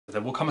There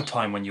will come a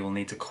time when you will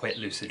need to quit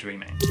lucid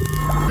dreaming.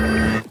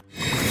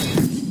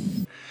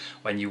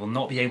 When you will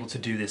not be able to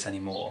do this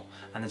anymore,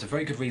 and there's a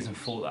very good reason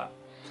for that.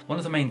 One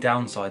of the main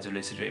downsides of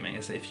lucid dreaming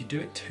is that if you do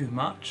it too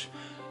much,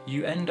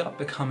 you end up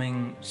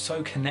becoming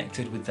so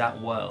connected with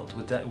that world,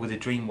 with the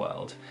dream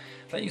world,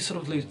 that you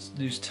sort of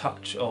lose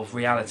touch of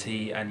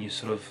reality, and you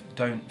sort of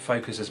don't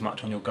focus as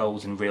much on your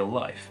goals in real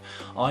life.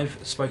 I've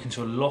spoken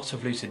to a lot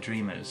of lucid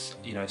dreamers,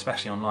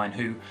 especially online,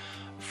 who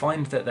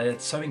find that they're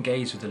so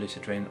engaged with the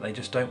lucid dream that they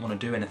just don't want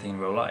to do anything in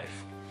real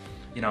life.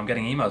 I'm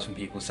getting emails from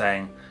people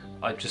saying,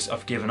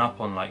 I've given up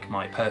on like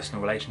my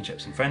personal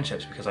relationships and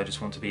friendships because I just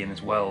want to be in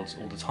this world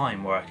all the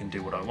time where I can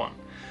do what I want.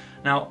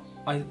 Now,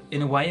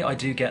 in a way I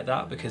do get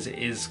that, because it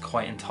is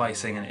quite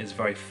enticing and it is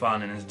very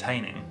fun and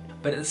entertaining.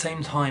 But at the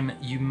same time,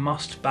 you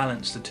must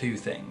balance the two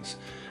things.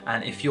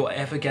 And if you're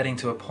ever getting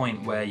to a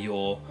point where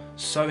you're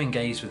so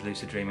engaged with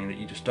lucid dreaming that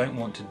you just don't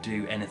want to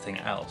do anything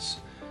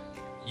else,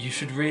 you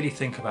should really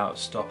think about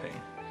stopping.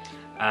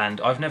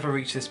 And I've never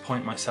reached this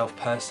point myself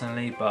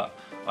personally, but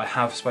I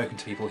have spoken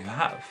to people who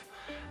have.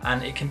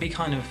 And it can be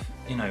kind of,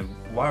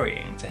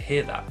 worrying to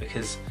hear that,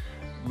 because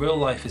real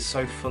life is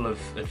so full of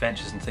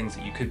adventures and things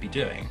that you could be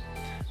doing.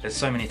 There's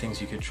so many things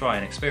you could try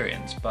and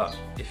experience, but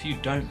if you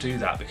don't do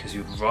that because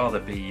you'd rather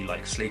be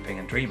like sleeping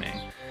and dreaming,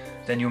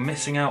 then you're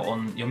missing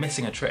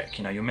a trick,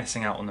 you're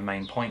missing out on the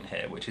main point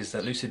here, which is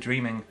that lucid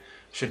dreaming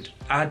should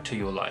add to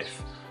your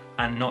life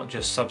and not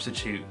just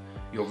substitute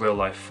your real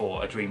life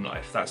for a dream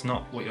life. That's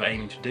not what you're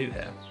aiming to do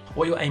here.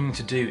 What you're aiming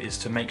to do is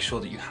to make sure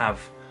that you have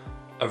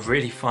a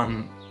really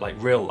fun,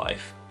 real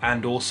life,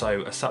 and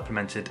also a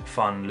supplemented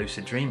fun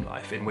lucid dream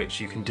life in which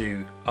you can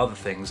do other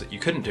things that you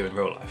couldn't do in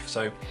real life.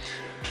 So,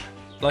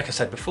 like I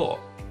said before,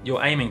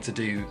 you're aiming to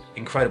do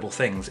incredible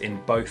things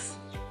in both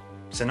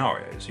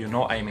scenarios. You're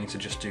not aiming to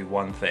just do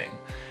one thing,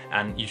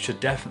 and you should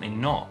definitely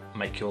not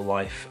make your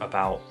life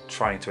about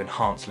trying to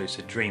enhance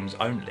lucid dreams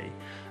only,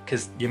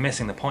 because you're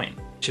missing the point.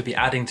 You should be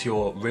adding to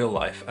your real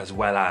life as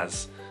well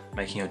as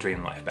making your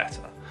dream life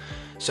better.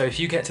 So if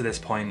you get to this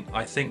point,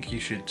 I think you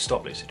should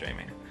stop lucid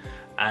dreaming.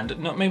 And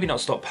maybe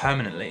not stop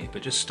permanently,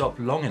 but just stop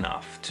long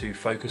enough to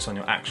focus on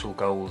your actual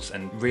goals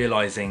and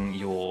realizing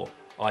your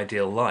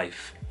ideal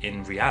life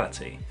in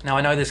reality. Now,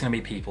 I know there's going to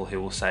be people who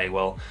will say,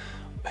 well,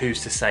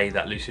 who's to say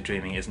that lucid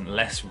dreaming isn't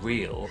less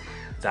real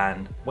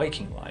than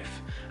waking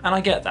life? And I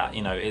get that,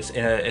 it's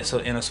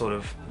in a sort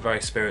of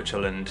very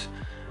spiritual and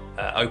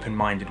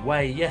open-minded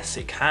way. Yes,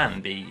 it can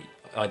be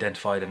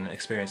identified and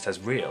experienced as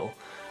real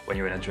when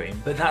you're in a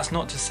dream, but that's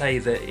not to say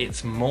that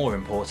it's more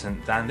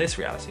important than this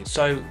reality.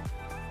 So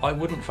I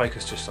wouldn't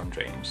focus just on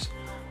dreams.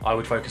 I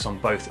would focus on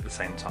both at the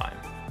same time.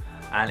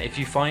 And if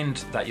you find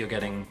that you're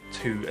getting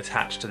too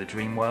attached to the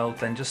dream world,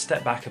 then just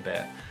step back a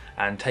bit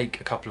and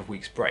take a couple of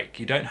weeks break.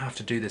 You don't have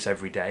to do this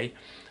every day,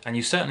 and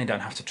you certainly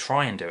don't have to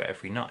try and do it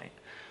every night,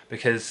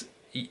 because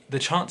the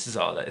chances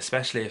are that,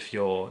 especially if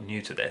you're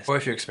new to this, or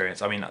if you're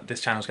experienced,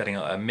 this channel's getting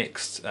a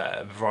mixed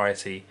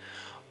variety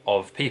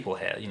of people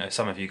here.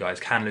 Some of you guys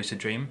can lucid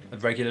dream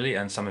regularly,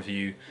 and some of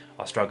you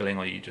are struggling,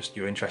 or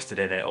you're interested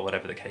in it, or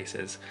whatever the case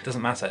is. It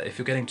doesn't matter. If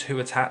you're getting too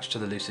attached to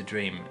the lucid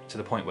dream to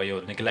the point where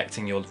you're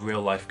neglecting your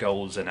real life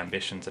goals and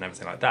ambitions and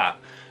everything like that,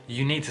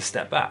 you need to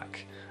step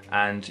back.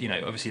 And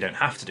obviously you don't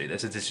have to do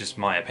this. This is just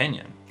my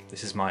opinion.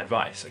 This is my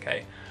advice,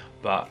 okay?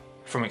 But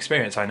from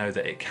experience, I know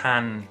that it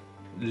can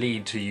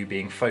lead to you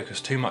being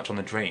focused too much on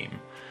the dream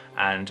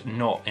and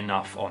not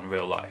enough on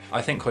real life.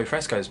 I think Koi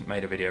Fresco's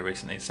made a video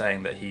recently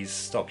saying that he's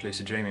stopped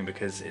lucid dreaming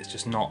because it's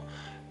just not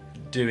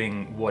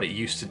doing what it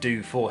used to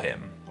do for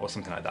him, or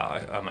something like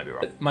that. I might be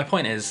wrong. My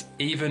point is,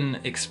 even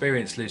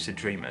experienced lucid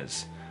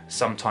dreamers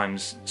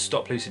sometimes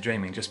stop lucid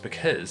dreaming just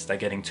because they're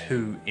getting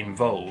too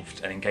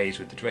involved and engaged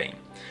with the dream.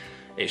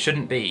 It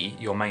shouldn't be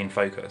your main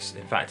focus.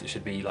 In fact, it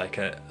should be like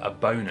a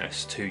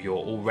bonus to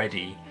your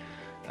already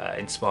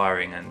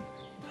inspiring and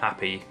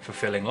happy,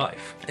 fulfilling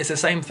life. It's the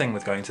same thing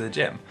with going to the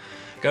gym.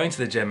 Going to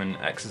the gym and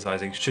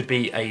exercising should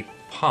be a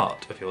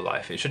part of your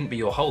life. It shouldn't be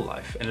your whole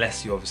life,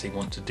 unless you obviously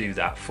want to do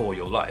that for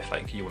your life,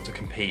 like you want to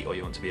compete, or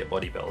you want to be a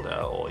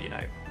bodybuilder, or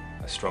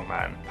a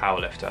strongman,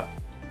 powerlifter.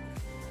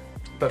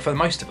 But for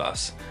most of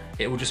us,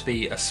 it will just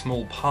be a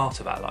small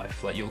part of our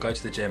life. Like, you'll go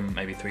to the gym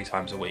maybe 3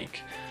 times a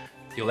week,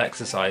 you'll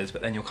exercise,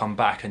 but then you'll come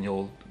back and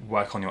you'll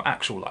work on your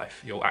actual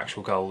life, your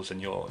actual goals, and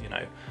your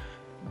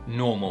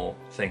normal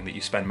thing that you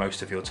spend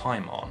most of your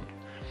time on.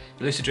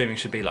 Lucid dreaming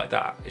should be like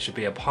that. It should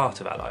be a part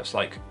of our lives,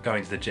 like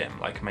going to the gym.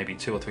 Like maybe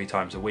 2 or 3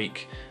 times a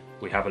week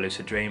we have a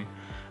lucid dream,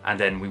 and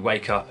then we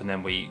wake up and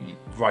then we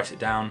write it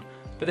down,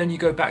 but then you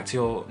go back to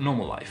your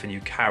normal life and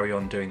you carry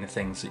on doing the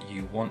things that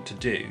you want to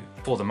do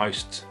for the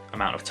most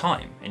amount of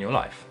time in your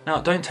life. Now,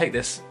 don't take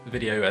this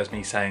video as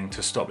me saying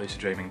to stop lucid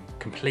dreaming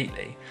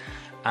completely.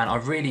 And I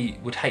really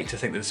would hate to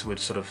think that this would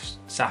sort of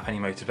sap any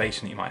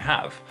motivation that you might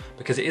have,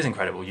 because it is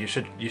incredible. You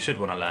should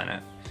want to learn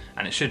it,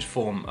 and it should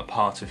form a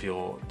part of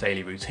your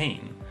daily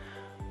routine.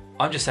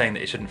 I'm just saying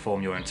that it shouldn't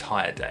form your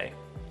entire day.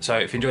 So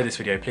if you enjoyed this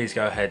video, please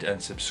go ahead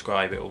and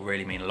subscribe. It will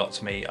really mean a lot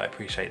to me. I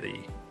appreciate the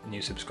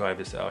new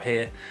subscribers that are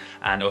here,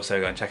 and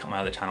also go and check out my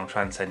other channel,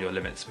 Transcend Your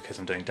Limits, because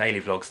I'm doing daily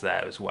vlogs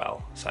there as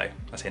well. So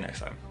I'll see you next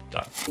time.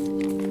 Done.